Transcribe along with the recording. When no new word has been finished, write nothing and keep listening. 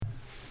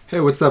Hey,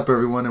 what's up,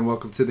 everyone, and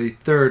welcome to the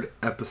third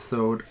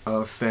episode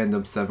of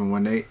Fandom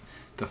 718,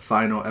 the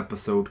final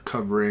episode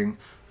covering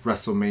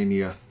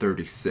WrestleMania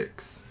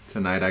 36.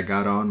 Tonight, I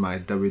got on my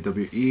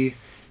WWE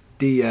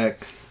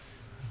DX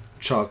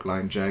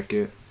Chalkline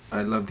jacket.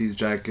 I love these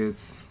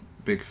jackets,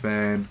 big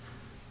fan.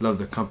 Love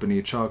the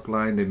company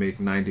Chalkline. They make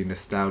 90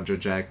 nostalgia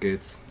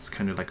jackets. It's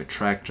kind of like a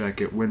track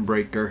jacket,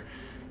 windbreaker.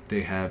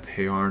 They have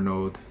Hey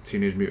Arnold,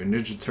 Teenage Mutant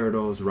Ninja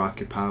Turtles,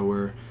 Rocket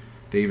Power.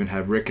 They even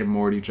have Rick and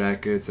Morty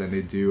jackets, and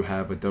they do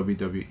have a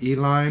WWE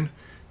line.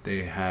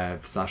 They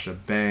have Sasha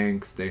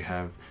Banks. They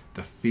have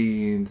The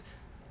Fiend,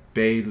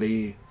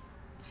 Bayley,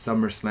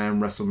 SummerSlam,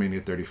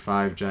 WrestleMania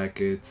 35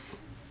 jackets,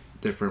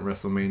 different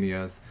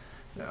WrestleManias.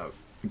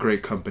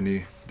 Great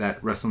company.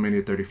 That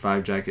WrestleMania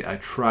 35 jacket, I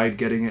tried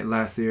getting it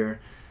last year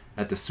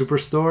at the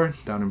Superstore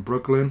down in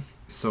Brooklyn.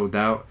 Sold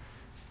out.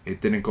 It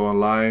didn't go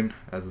online,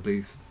 at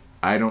least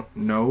I don't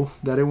know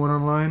that it went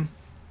online.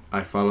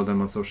 I follow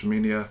them on social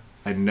media.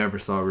 I never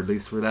saw a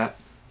release for that.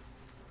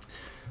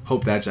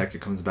 Hope that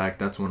jacket comes back.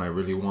 That's one I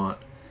really want.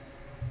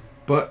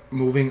 But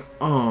moving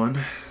on,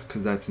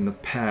 because that's in the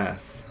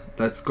past,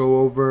 let's go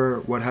over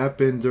what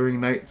happened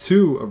during night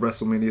 2 of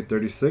WrestleMania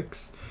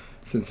 36,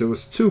 since it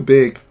was too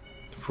big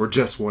for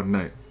just one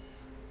night.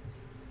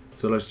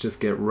 So let's just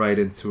get right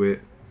into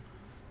it.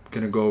 I'm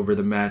going to go over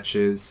the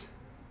matches,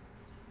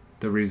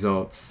 the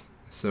results.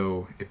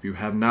 So if you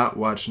have not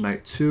watched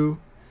night 2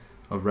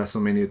 of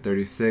WrestleMania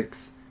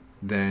 36,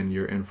 then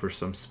you're in for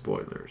some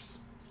spoilers.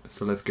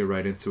 So let's get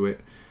right into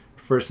it.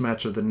 First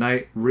match of the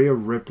night, Rhea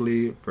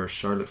Ripley versus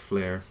Charlotte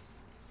Flair.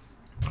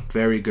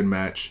 Very good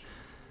match.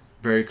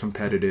 Very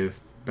competitive.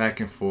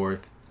 Back and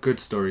forth. Good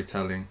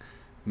storytelling.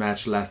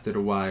 Match lasted a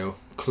while.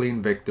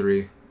 Clean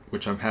victory,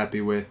 which I'm happy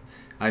with.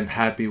 I'm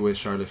happy with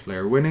Charlotte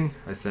Flair winning.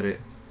 I said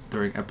it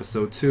during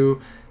episode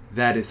 2.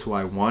 That is who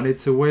I wanted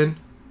to win.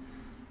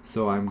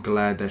 So I'm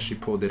glad that she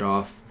pulled it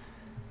off.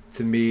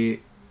 To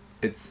me,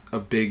 it's a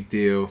big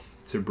deal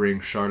to bring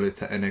Charlotte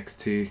to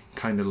NXT,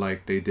 kind of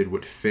like they did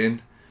with Finn.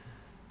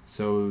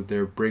 So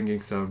they're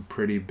bringing some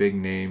pretty big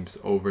names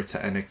over to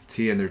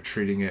NXT, and they're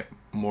treating it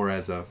more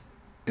as a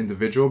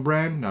individual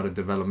brand, not a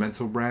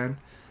developmental brand.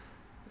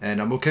 And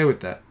I'm okay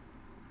with that.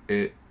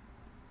 It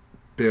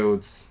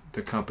builds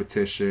the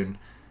competition,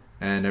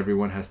 and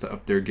everyone has to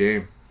up their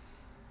game.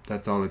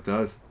 That's all it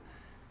does.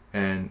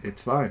 And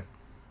it's fine.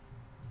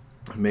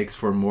 It makes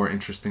for more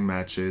interesting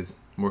matches,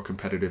 more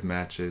competitive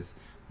matches,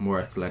 more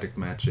athletic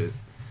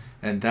matches.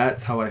 And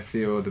that's how I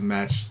feel the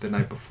match the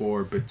night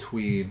before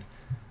between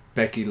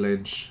Becky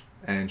Lynch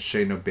and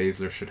Shayna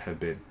Baszler should have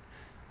been.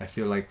 I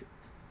feel like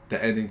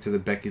the ending to the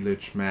Becky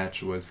Lynch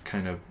match was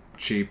kind of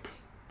cheap.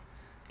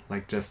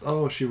 Like just,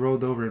 oh, she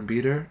rolled over and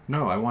beat her.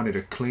 No, I wanted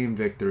a clean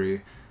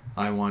victory.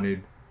 I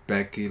wanted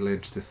Becky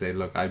Lynch to say,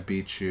 look, I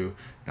beat you.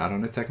 Not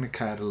on a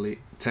technicality.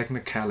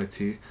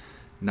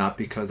 Not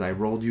because I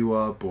rolled you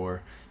up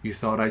or you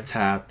thought I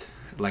tapped.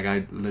 Like,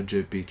 I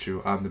legit beat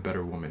you. I'm the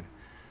better woman.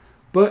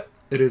 But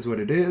it is what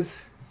it is.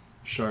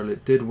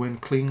 Charlotte did win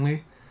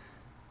cleanly.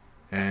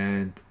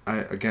 And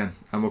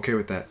I'm okay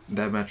with that.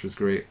 That match was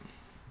great.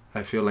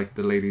 I feel like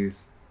the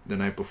ladies the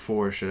night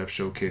before should have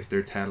showcased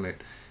their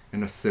talent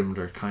in a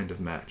similar kind of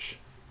match.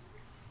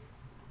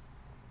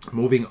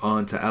 Moving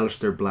on to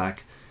Aleister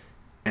Black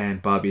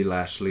and Bobby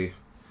Lashley.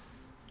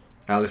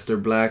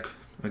 Aleister Black,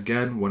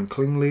 again, won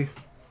cleanly.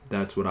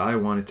 That's what I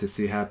wanted to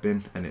see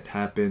happen, and it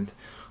happened.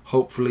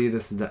 Hopefully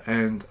this is the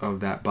end of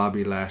that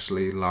Bobby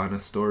Lashley Lana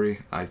story.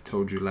 I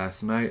told you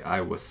last night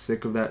I was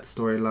sick of that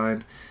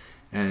storyline,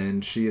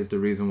 and she is the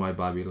reason why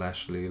Bobby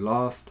Lashley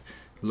lost.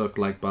 Looked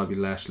like Bobby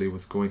Lashley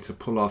was going to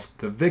pull off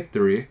the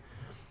victory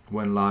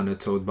when Lana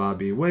told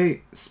Bobby,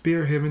 wait,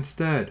 spear him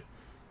instead.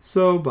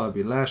 So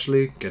Bobby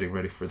Lashley getting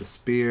ready for the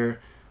spear.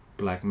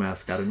 Black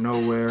mask out of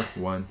nowhere.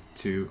 1,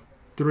 2,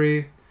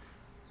 3.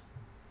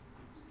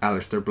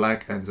 Aleister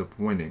Black ends up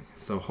winning.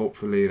 So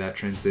hopefully that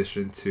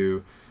transition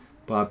to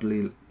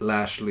Bobby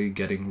Lashley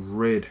getting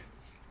rid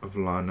of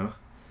Lana,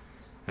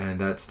 and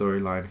that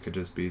storyline could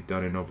just be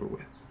done and over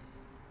with.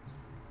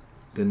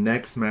 The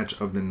next match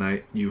of the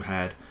night, you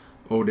had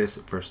Otis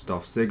versus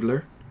Dolph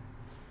Ziggler.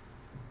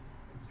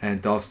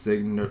 And Dolph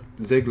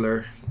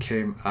Ziggler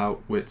came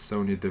out with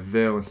Sonya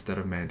Deville instead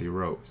of Mandy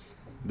Rose.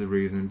 The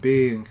reason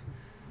being,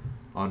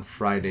 on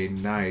Friday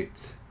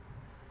night,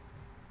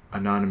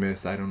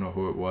 Anonymous, I don't know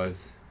who it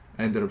was,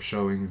 ended up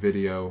showing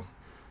video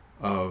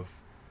of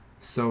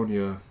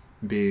Sonya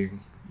being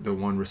the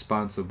one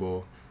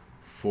responsible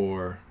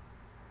for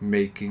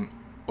making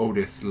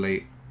Otis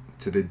late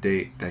to the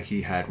date that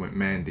he had with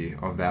Mandy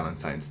on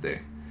Valentine's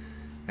Day.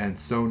 And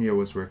Sonya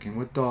was working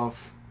with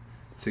Dolph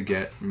to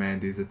get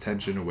Mandy's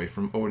attention away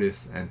from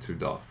Otis and to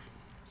Dolph.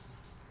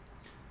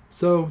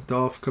 So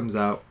Dolph comes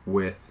out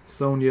with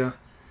Sonya.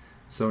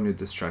 Sonya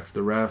distracts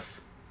the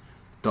ref.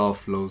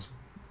 Dolph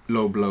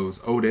low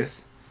blows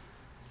Otis.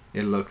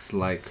 It looks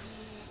like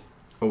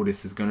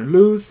Otis is going to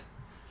lose.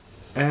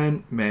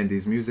 And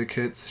Mandy's music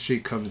hits.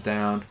 She comes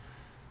down.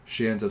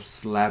 She ends up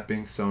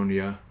slapping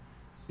Sonya.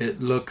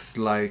 It looks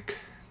like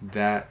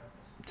that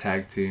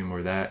tag team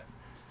or that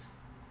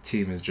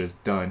team is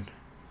just done,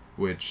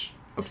 which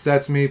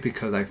upsets me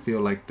because I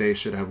feel like they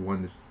should have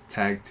won the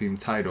tag team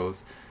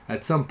titles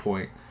at some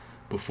point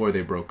before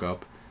they broke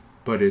up.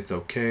 But it's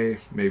okay.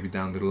 Maybe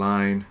down the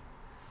line,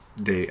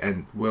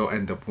 will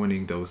end up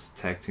winning those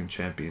tag team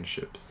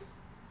championships.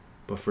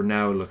 But for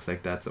now, it looks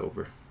like that's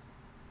over.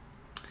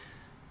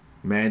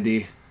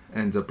 Mandy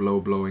ends up low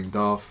blowing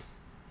Dolph.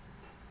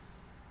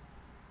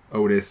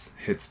 Otis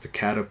hits the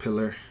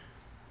Caterpillar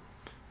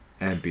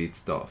and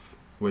beats Dolph,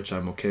 which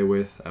I'm okay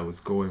with. I was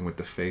going with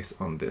the face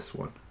on this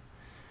one.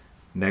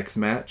 Next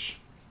match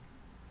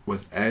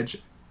was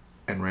Edge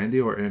and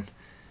Randy Orton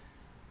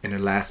in a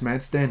last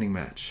man standing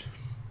match.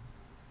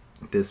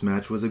 This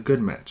match was a good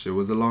match. It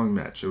was a long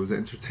match. It was an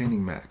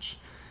entertaining match.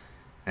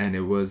 And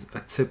it was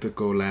a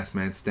typical last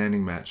man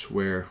standing match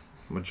where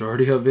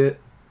majority of it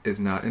is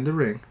not in the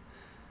ring.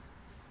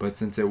 But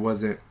since it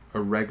wasn't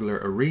a regular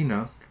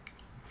arena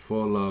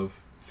full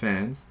of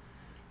fans,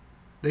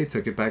 they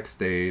took it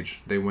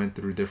backstage. They went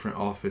through different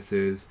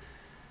offices,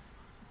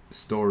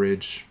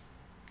 storage,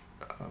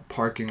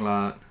 parking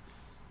lot.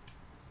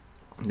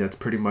 That's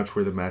pretty much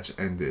where the match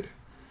ended,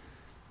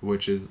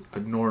 which is a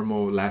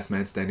normal last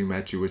man standing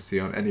match you would see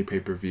on any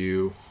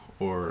pay-per-view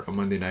or a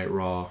Monday Night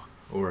Raw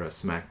or a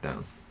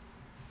SmackDown.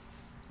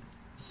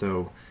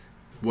 So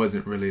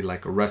wasn't really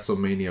like a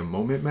WrestleMania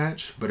moment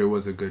match, but it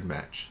was a good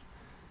match.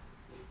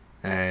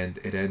 And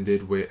it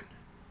ended with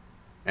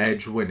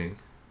Edge winning,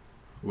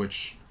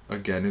 which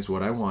again is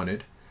what I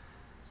wanted.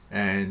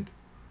 And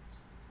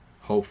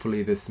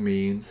hopefully this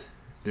means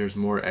there's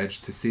more Edge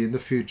to see in the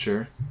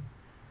future.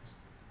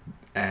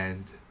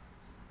 And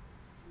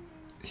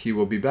he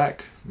will be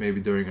back, maybe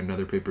during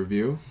another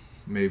pay-per-view,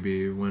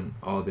 maybe when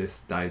all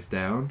this dies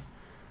down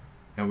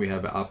and we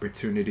have an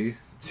opportunity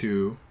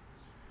to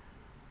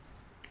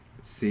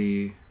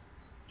see,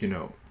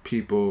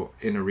 people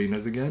in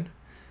arenas again.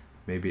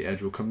 Maybe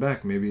Edge will come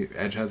back. Maybe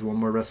Edge has one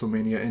more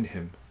WrestleMania in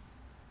him.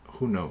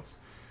 Who knows?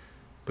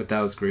 But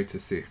that was great to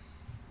see.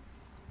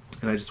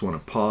 And I just want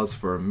to pause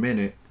for a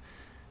minute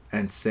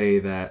and say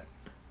that,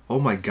 oh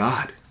my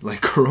God,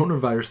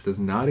 coronavirus does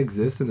not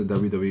exist in the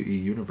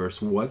WWE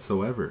universe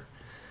whatsoever.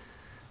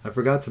 I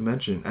forgot to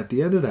mention, at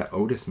the end of that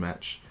Otis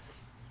match,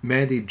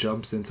 Mandy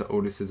jumps into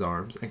Otis's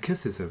arms and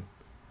kisses him.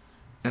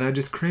 And I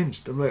just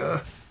cringed. I'm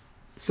like,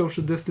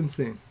 social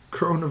distancing,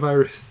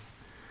 coronavirus.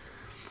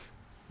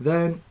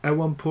 Then, at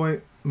one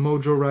point,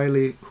 Mojo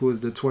Rawley, who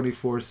is the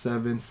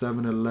 24/7,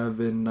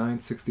 7-Eleven,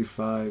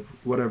 965,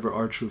 whatever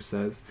R-Truth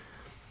says,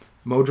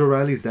 Mojo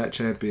Rawley's that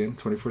champion,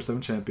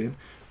 24/7 champion,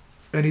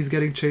 and he's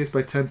getting chased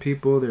by 10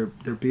 people. They're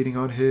beating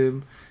on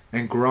him,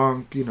 and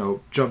Gronk,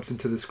 jumps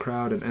into this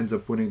crowd and ends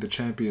up winning the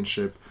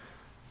championship.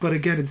 But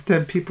again, it's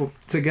 10 people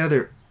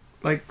together,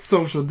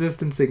 social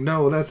distancing.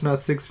 No, that's not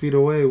 6 feet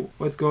away.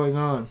 What's going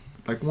on?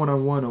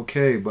 One-on-one,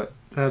 okay, but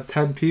to have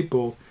 10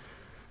 people,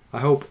 I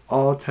hope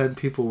all 10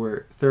 people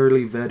were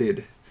thoroughly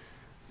vetted.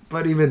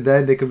 But even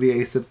then, they could be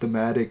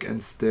asymptomatic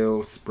and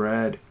still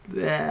spread.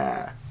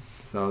 Yeah.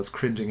 So I was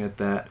cringing at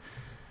that.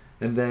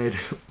 And then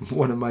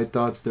one of my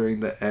thoughts during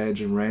the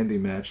Edge and Randy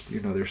match,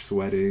 they're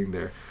sweating,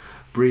 they're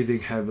breathing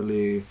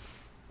heavily.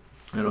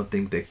 I don't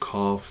think they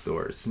coughed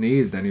or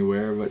sneezed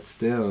anywhere, but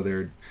still,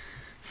 they're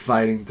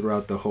fighting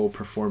throughout the whole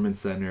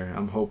performance center.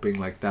 I'm hoping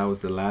that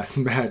was the last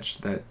match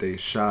that they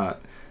shot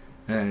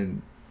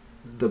and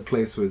the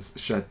place was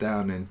shut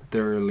down and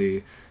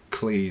thoroughly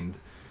cleaned.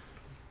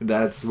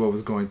 That's what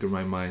was going through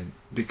my mind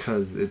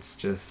because it's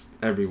just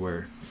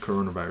everywhere.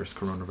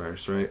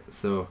 Coronavirus, right?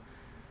 So,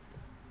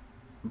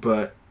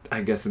 but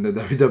I guess in the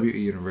WWE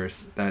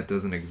universe, that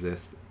doesn't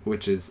exist,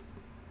 which is,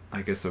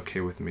 I guess,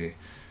 okay with me.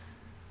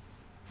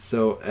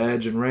 So,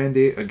 Edge and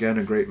Randy, again,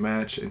 a great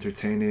match,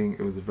 entertaining.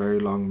 It was a very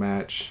long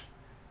match.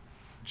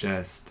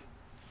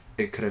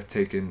 It could have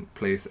taken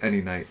place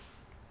any night.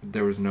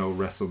 There was no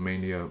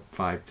WrestleMania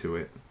vibe to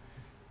it.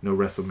 No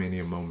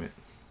WrestleMania moment.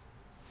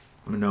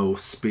 No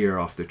spear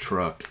off the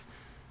truck,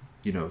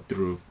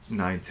 through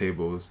 9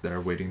 tables that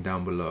are waiting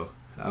down below.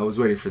 I was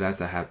waiting for that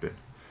to happen.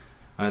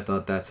 I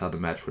thought that's how the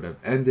match would have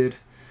ended.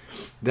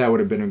 That would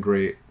have been a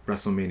great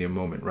WrestleMania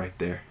moment right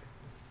there.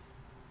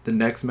 The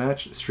next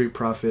match, Street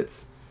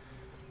Profits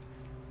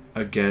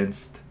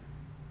against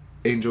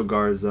Angel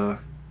Garza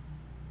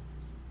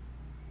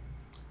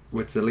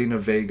with Zelina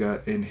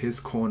Vega in his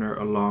corner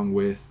along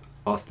with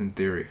Austin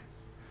Theory.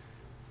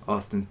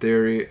 Austin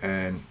Theory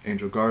and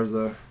Angel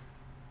Garza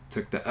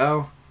took the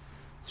L.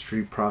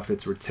 Street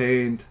Profits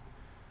retained.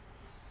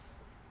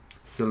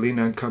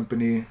 Zelina and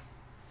company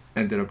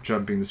ended up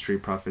jumping the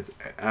Street Profits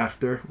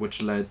after,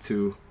 which led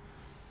to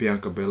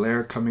Bianca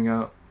Belair coming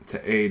out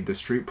to aid the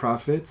Street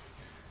Profits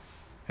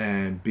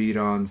and beat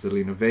on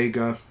Zelina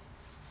Vega.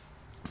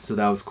 So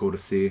that was cool to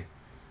see.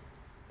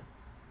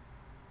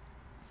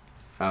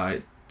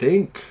 I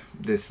think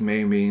this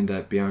may mean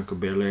that Bianca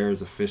Belair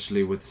is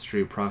officially with the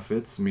Street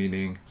Profits,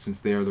 meaning since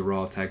they are the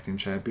Raw Tag Team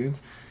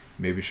Champions,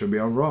 maybe she'll be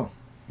on Raw.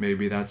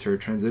 Maybe that's her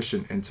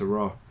transition into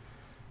Raw.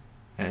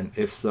 And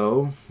if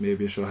so,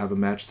 maybe she'll have a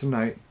match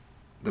tonight,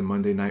 the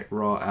Monday Night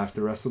Raw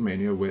after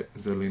WrestleMania with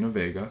Zelina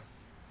Vega.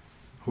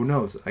 who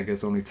knows? I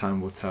guess only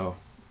time will tell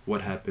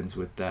what happens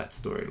with that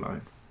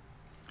storyline.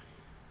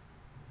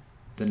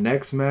 The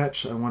next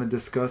match I want to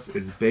discuss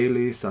is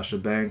Bayley, Sasha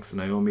Banks,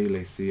 Naomi,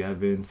 Lacey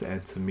Evans,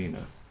 and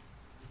Tamina.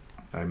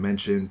 I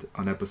mentioned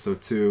on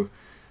episode 2,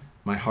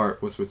 my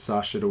heart was with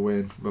Sasha to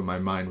win, but my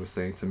mind was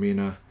saying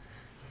Tamina.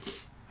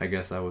 I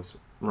guess I was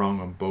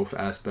wrong on both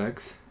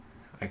aspects.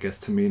 I guess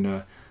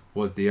Tamina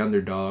was the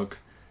underdog,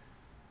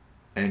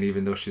 and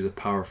even though she's a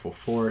powerful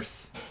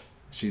force,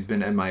 she's been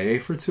MIA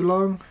for too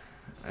long,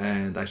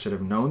 and I should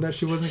have known that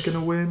she wasn't going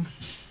to win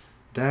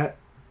that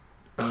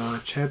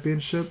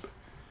championship.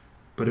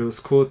 But it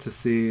was cool to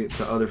see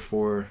the other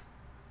 4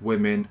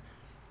 women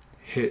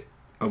hit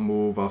a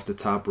move off the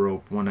top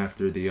rope, one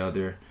after the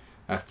other,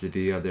 after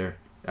the other,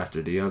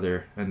 after the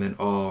other, and then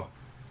all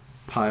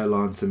pile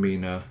on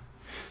Tamina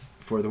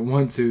for the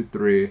 1, 2,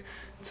 3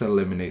 to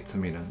eliminate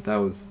Tamina. That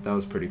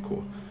was pretty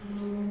cool.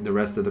 The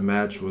rest of the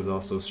match was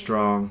also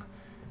strong.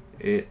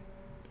 It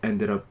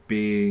ended up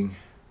being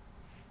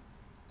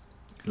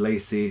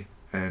Lacey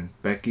and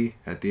Becky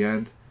at the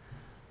end.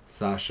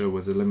 Sasha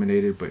was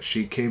eliminated, but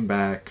she came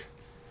back,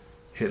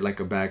 hit like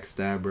a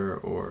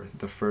backstabber or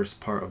the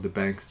first part of the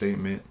bank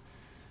statement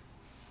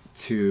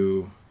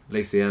to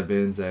Lacey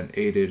Evans and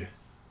aided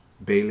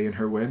Bayley in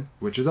her win,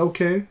 which is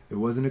okay. It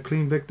wasn't a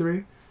clean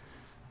victory,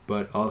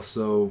 but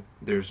also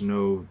there's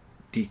no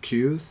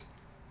DQs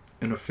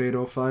in a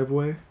Fatal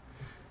 5-way.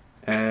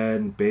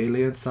 And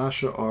Bayley and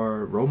Sasha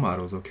are role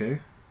models,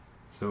 okay?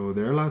 So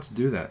they're allowed to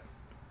do that.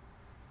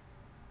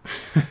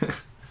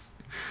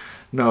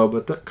 No,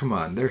 but come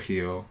on, they're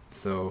heel,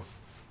 so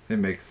it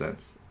makes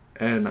sense.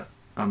 And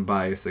I'm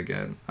biased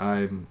again.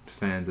 I'm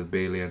fans of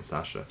Bayley and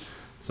Sasha,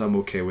 so I'm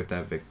okay with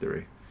that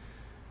victory.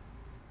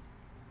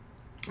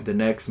 The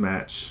next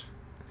match,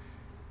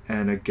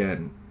 and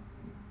again,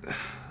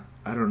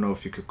 I don't know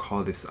if you could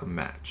call this a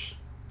match.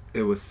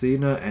 It was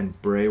Cena and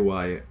Bray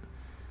Wyatt.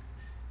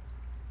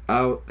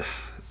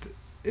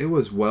 It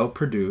was well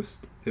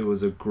produced. It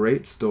was a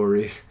great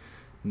story,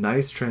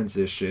 nice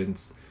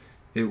transitions.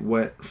 It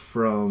went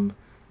from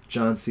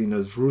John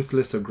Cena's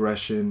ruthless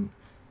aggression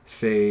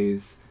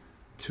phase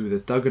to the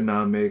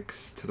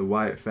Thuganomics, to the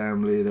Wyatt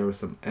family. There was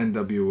some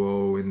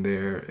NWO in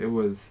there. It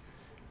was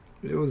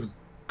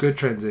good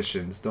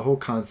transitions. The whole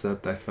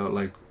concept, I felt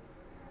like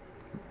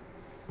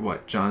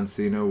John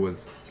Cena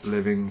was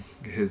living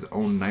his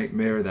own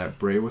nightmare that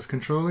Bray was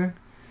controlling.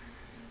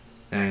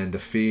 And The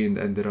Fiend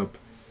ended up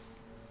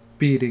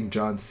beating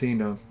John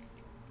Cena.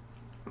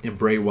 And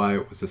Bray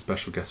Wyatt was a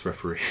special guest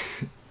referee.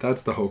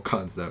 That's the whole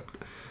concept.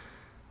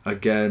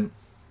 Again,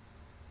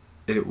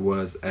 it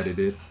was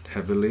edited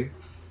heavily,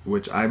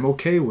 which I'm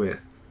okay with.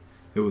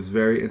 It was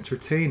very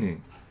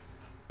entertaining.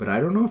 But I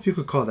don't know if you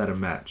could call that a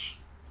match.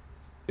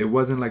 It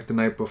wasn't like the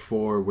night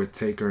before with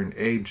Taker and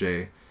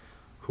AJ,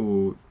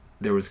 who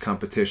there was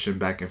competition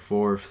back and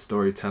forth,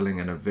 storytelling,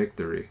 and a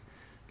victory.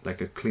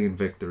 Like a clean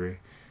victory.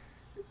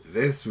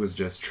 This was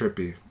just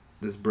trippy.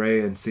 This Bray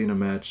and Cena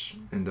match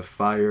and the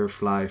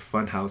Firefly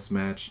Funhouse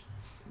match,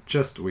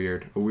 just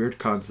weird. A weird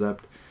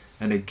concept.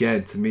 And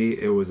again, to me,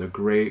 it was a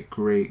great,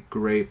 great,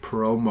 great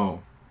promo.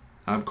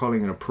 I'm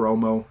calling it a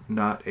promo,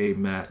 not a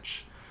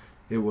match.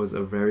 It was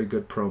a very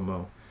good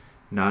promo,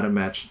 not a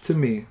match to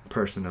me,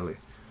 personally.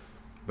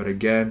 But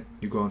again,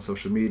 you go on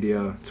social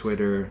media,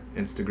 Twitter,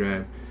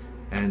 Instagram,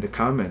 and the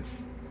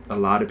comments. A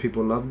lot of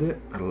people loved it.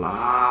 A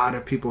lot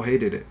of people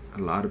hated it. A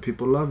lot of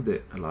people loved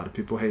it. A lot of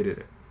people hated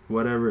it.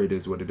 Whatever it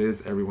is, what it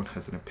is, everyone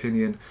has an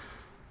opinion.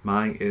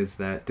 Mine is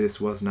that this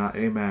was not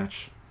a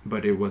match,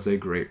 but it was a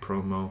great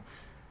promo.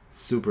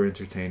 Super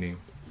entertaining.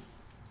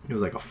 It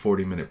was like a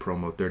 40-minute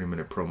promo,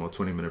 30-minute promo,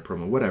 20-minute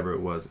promo, whatever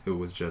it was. It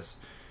was just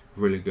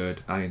really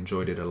good. I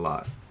enjoyed it a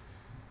lot.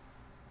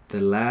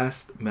 The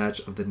last match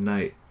of the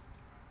night,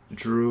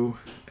 Drew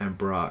and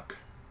Brock.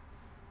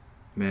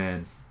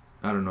 Man,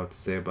 I don't know what to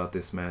say about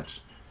this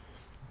match.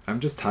 I'm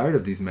just tired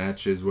of these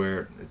matches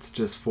where it's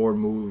just 4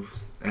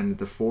 moves and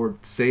the 4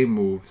 same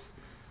moves.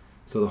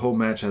 So the whole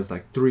match has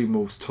like 3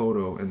 moves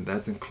total, and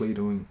that's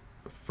including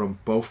from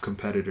both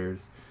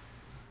competitors.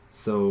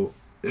 So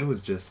it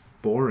was just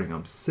boring.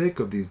 I'm sick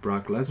of these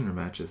Brock Lesnar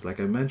matches. Like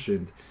I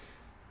mentioned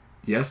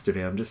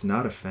yesterday, I'm just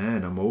not a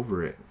fan. I'm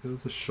over it. It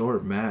was a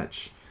short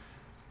match.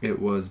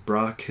 It was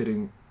Brock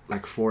hitting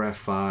like 4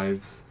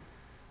 F5s,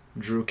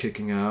 Drew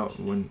kicking out.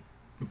 When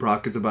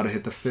Brock is about to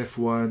hit the 5th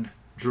one,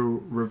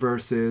 Drew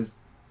reverses,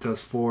 does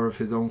 4 of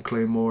his own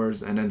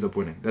claymores, and ends up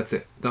winning. That's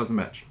it. That was the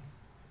match.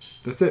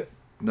 That's it.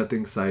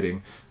 Nothing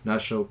exciting.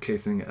 Not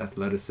showcasing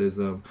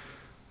athleticism.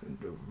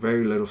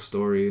 Very little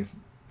story.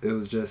 It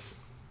was just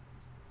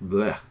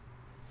bleh.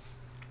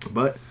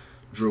 But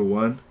Drew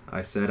won.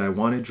 I said I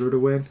wanted Drew to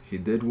win. He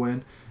did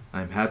win.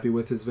 I'm happy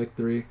with his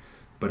victory.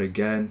 But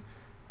again,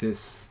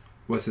 this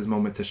was his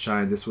moment to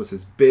shine. This was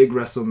his big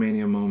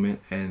WrestleMania moment,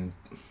 and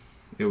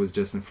it was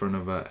just in front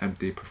of an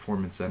empty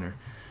performance center.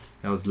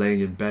 I was laying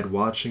in bed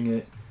watching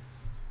it.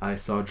 I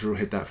saw Drew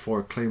hit that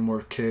 4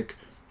 Claymore kick.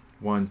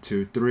 1,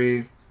 2,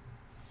 3.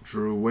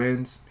 Drew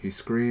wins. He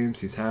screams.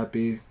 He's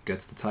happy.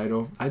 Gets the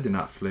title. I did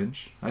not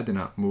flinch. I did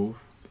not move.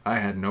 I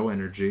had no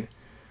energy.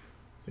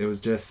 It was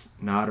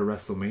just not a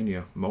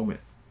WrestleMania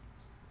moment.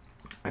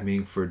 I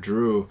mean, for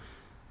Drew,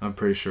 I'm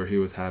pretty sure he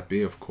was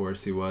happy. Of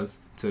course he was,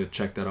 to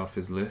check that off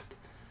his list.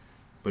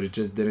 But it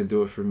just didn't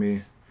do it for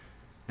me.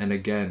 And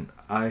again,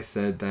 I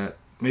said that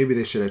maybe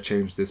they should have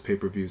changed this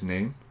pay-per-view's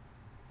name.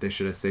 They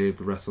should have saved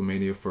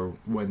WrestleMania for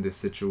when this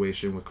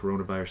situation with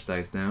coronavirus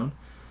dies down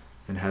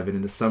and have it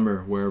in the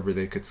summer wherever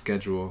they could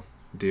schedule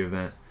the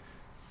event.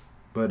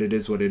 But it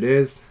is what it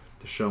is.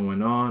 The show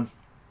went on.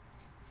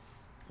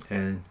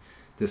 And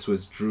this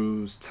was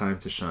Drew's time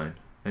to shine.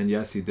 And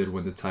yes, he did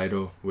win the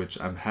title, which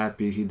I'm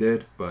happy he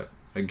did. But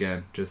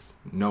again, just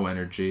no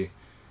energy.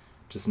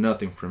 Just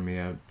nothing from me.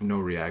 I had no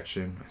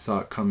reaction. I saw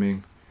it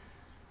coming.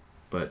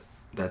 But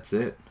that's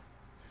it.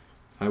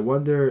 I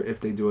wonder if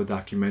they do a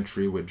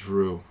documentary with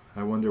Drew.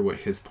 I wonder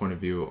what his point of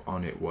view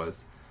on it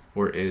was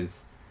or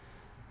is.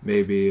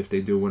 Maybe if they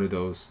do one of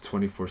those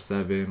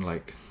 24/7,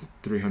 like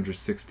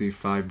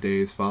 365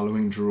 days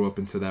following Drew up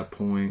until that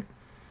point.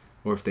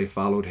 Or if they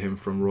followed him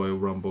from Royal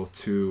Rumble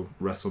to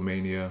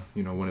WrestleMania,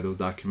 one of those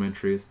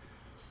documentaries.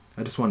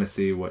 I just want to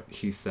see what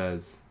he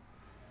says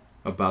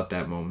about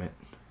that moment.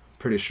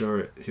 Pretty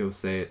sure he'll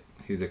say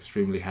he's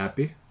extremely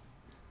happy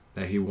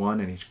that he won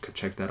and he could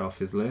check that off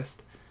his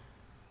list.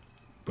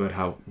 But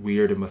how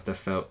weird it must have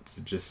felt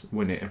to just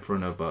win it in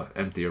front of an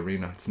empty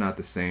arena. It's not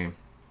the same.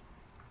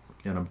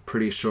 And I'm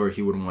pretty sure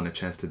he wouldn't want a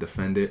chance to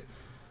defend it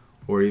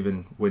or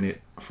even win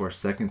it for a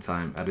second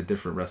time at a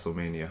different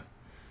WrestleMania.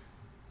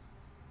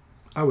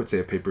 I would say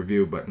a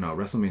pay-per-view, but no,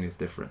 WrestleMania is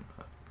different.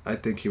 I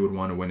think he would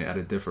want to win it at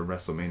a different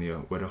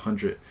WrestleMania with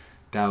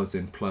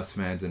 100,000 plus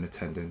fans in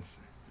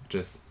attendance.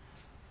 Just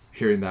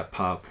hearing that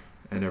pop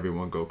and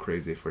everyone go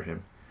crazy for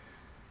him.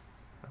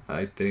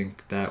 I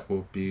think that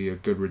will be a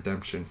good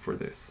redemption for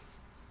this.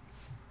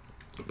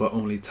 But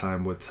only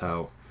time will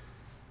tell.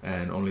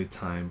 And only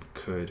time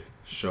could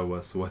show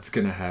us what's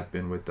going to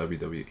happen with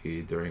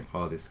WWE during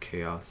all this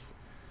chaos.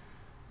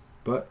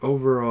 But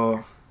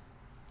overall,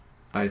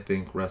 I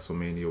think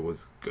WrestleMania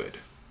was good.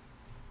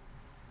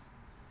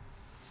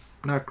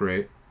 Not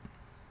great,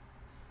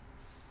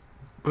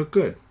 but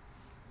good.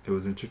 It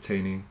was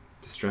entertaining.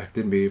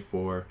 Distracted me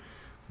for,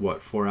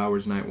 4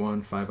 hours night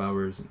 1, 5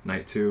 hours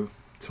night 2,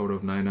 total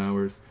of 9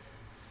 hours.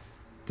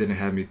 Didn't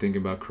have me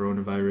thinking about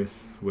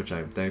coronavirus, which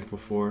I'm thankful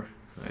for.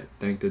 I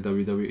thank the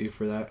WWE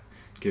for that,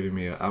 giving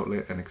me an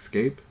outlet and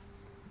escape.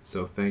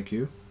 So thank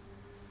you.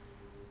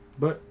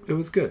 But it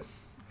was good.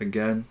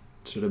 Again,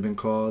 should have been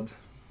called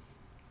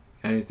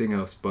anything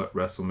else but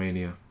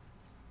WrestleMania.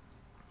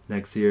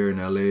 Next year in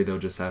LA, they'll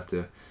just have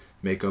to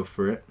make up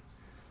for it.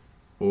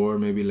 Or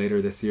maybe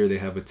later this year they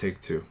have a take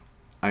 2.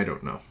 I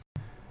don't know.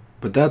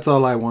 But that's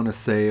all I want to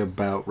say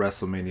about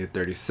WrestleMania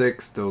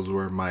 36. Those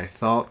were my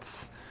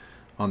thoughts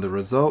on the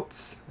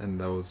results. And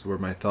those were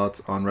my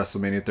thoughts on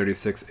WrestleMania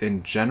 36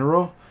 in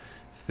general.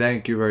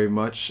 Thank you very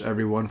much,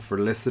 everyone, for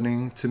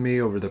listening to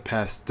me over the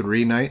past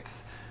 3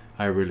 nights.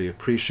 I really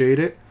appreciate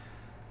it.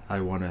 I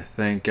want to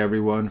thank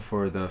everyone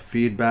for the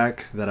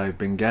feedback that I've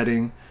been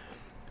getting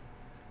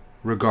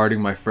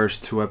regarding my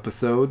first 2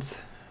 episodes.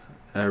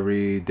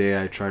 Every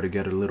day I try to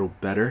get a little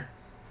better.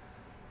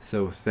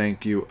 So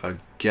thank you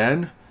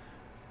again.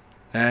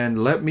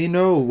 And let me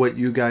know what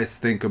you guys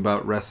think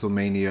about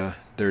WrestleMania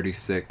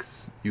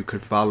 36. You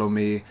could follow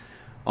me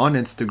on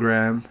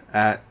Instagram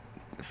at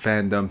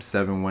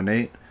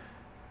fandom718.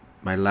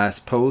 My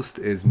last post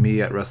is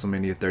me at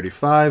WrestleMania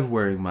 35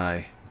 wearing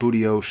my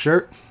Booty-O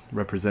shirt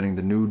representing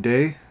the New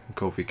Day,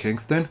 Kofi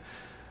Kingston.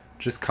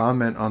 Just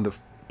comment on the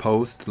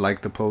post,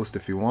 like the post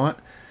if you want.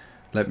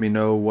 Let me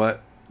know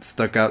what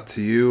stuck out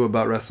to you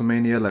about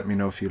WrestleMania. Let me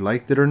know if you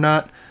liked it or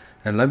not.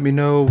 And let me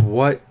know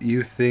what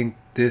you think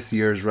this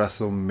year's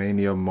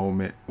WrestleMania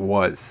moment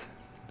was.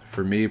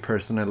 For me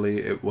personally,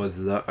 it was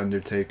The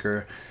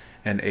Undertaker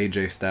and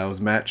AJ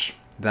Styles match.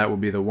 That will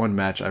be the one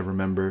match I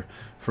remember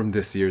from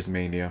this year's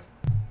Mania.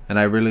 And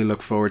I really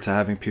look forward to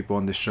having people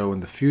on the show in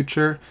the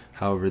future.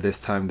 However, this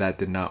time that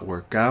did not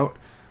work out.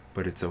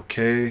 But it's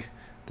okay.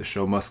 The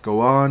show must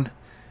go on.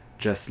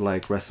 Just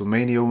like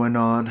WrestleMania went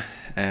on.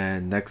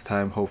 And next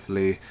time,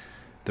 hopefully,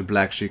 the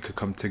Black Sheep could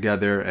come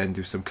together and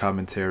do some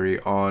commentary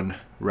on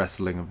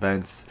wrestling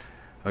events.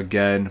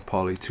 Again,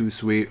 Paulie Too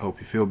Sweet, hope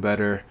you feel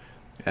better.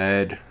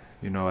 Ed,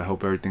 I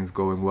hope everything's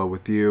going well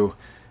with you.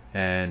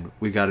 And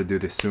we got to do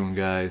this soon,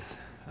 guys.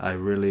 I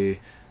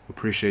really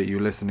appreciate you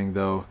listening,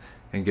 though,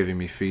 and giving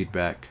me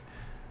feedback.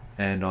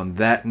 And on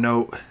that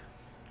note,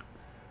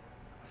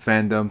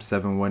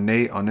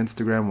 Fandom718 on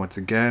Instagram. Once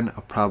again,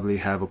 I'll probably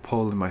have a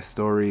poll in my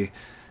story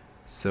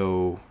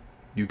so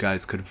you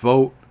guys could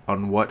vote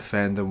on what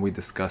fandom we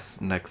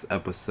discuss next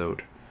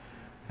episode.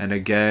 And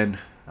again,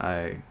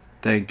 I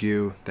thank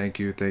you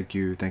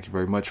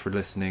very much for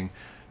listening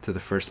to the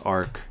first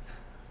arc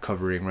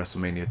covering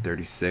WrestleMania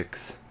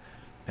 36.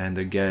 And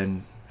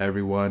again,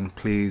 everyone,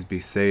 please be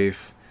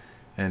safe.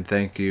 And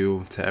thank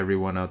you to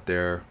everyone out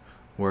there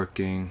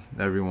working,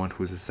 everyone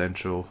who's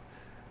essential.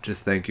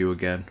 Just thank you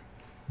again.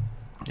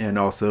 And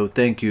also,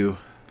 thank you,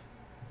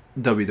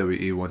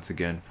 WWE, once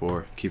again,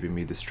 for keeping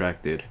me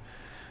distracted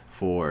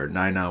for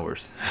 9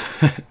 hours.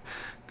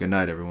 Good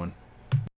night, everyone.